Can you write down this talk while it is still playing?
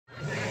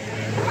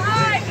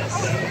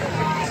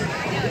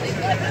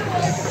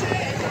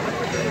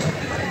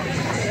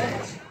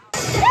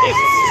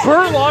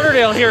Bert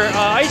Lauderdale here,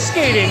 ice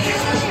skating.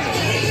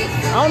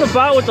 Out and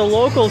about with the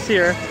locals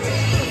here.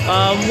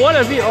 One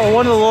of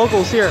the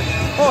locals here.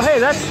 Oh, hey,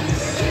 that's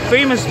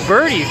famous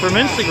Birdie from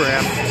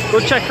Instagram.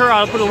 Go check her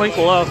out. I'll put a link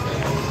below.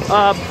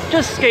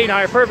 Just skating out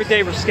here. Perfect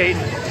day for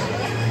skating.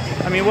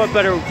 I mean, what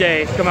better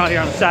day? Come out here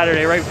on a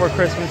Saturday right before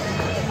Christmas.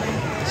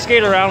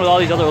 Skate around with all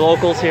these other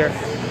locals here.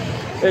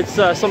 It's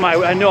something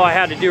I know I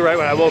had to do right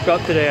when I woke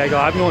up today. I go,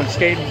 I'm going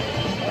skating.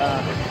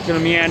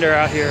 Gonna meander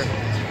out here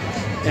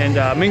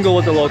and mingle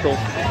with the locals.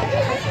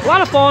 A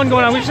lot of fun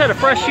going on. We just had a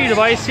fresh sheet of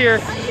ice here.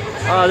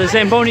 The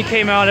Zamboni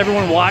came out.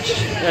 Everyone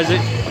watched as it,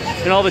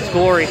 in all of its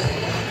glory.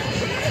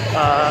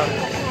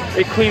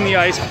 It cleaned the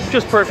ice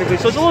just perfectly.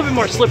 So it's a little bit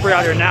more slippery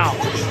out here now.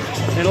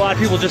 And a lot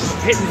of people just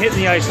hitting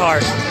the ice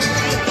hard.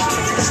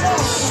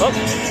 Oh.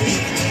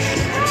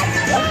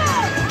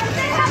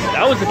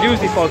 That was a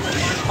doozy,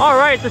 folks. All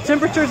right, the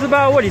temperature's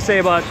about, what do you say,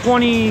 about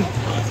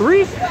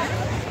 23?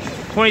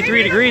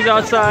 23 degrees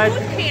outside.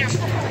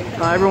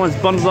 Everyone's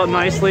bundled up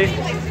nicely.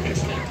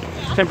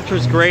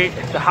 Temperature's great.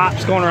 The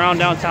hops going around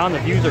downtown. The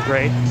views are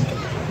great.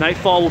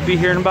 Nightfall will be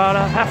here in about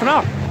half an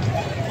hour.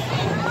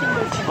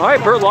 All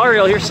right, Bert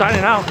Lauderdale here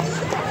signing out.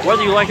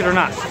 Whether you like it or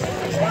not.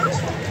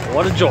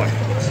 What a joy.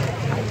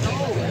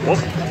 Whoop,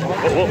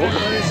 whoop, whoop,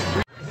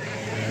 whoop.